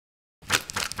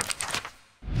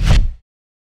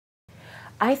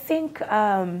I think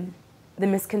the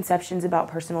misconceptions about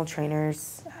personal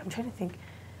trainers, I'm trying to think,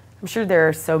 I'm sure there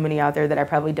are so many out there that I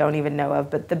probably don't even know of,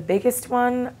 but the biggest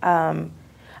one,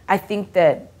 I think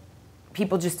that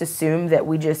people just assume that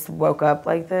we just woke up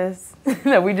like this,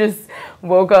 that we just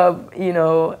woke up, you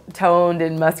know, toned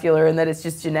and muscular, and that it's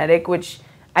just genetic, which,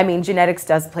 I mean, genetics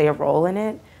does play a role in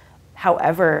it.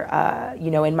 However,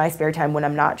 you know, in my spare time when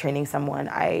I'm not training someone,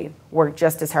 I work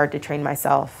just as hard to train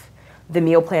myself. The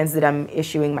meal plans that I'm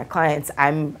issuing my clients,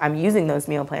 I'm using those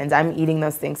meal plans. I'm eating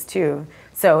those things too.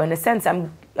 So in a sense,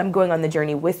 I'm going on the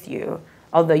journey with you,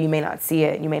 although you may not see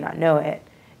it, you may not know it.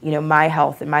 You know, my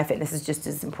health and my fitness is just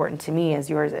as important to me as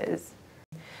yours is.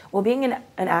 Well, being an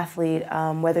athlete,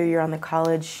 whether you're on the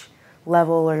college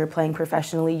level or you're playing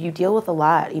professionally, you deal with a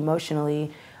lot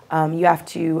emotionally. You have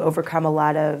to overcome a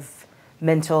lot of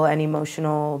mental and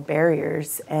emotional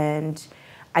barriers, and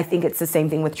I think it's the same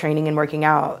thing with training and working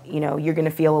out. You know, you're gonna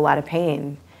feel a lot of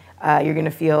pain. You're gonna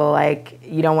feel like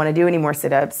you don't wanna do any more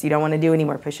sit-ups, you don't wanna do any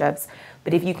more push-ups.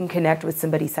 But if you can connect with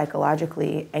somebody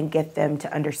psychologically and get them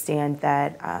to understand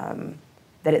that,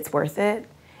 that it's worth it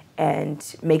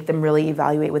and make them really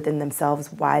evaluate within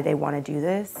themselves why they wanna do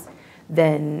this,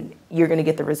 then you're gonna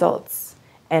get the results.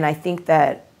 And I think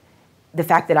that the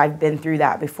fact that I've been through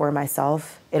that before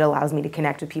myself, it allows me to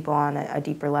connect with people on a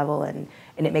deeper level, and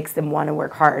it makes them want to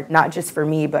work hard, not just for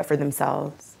me, but for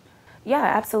themselves. Yeah,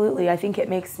 absolutely. I think it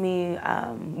makes me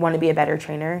want to be a better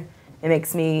trainer. It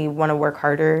makes me want to work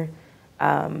harder.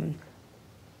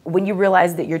 When you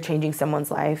realize that you're changing someone's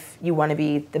life, you want to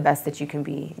be the best that you can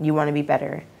be. You want to be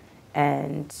better.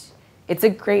 And it's a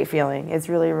great feeling. It's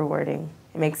really rewarding.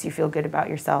 It makes you feel good about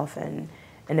yourself and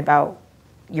about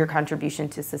your contribution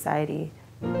to society.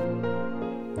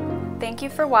 Thank you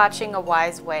for watching A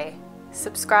Wise Way.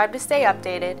 Subscribe to stay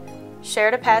updated,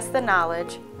 share to pass the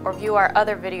knowledge, or view our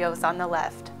other videos on the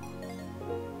left.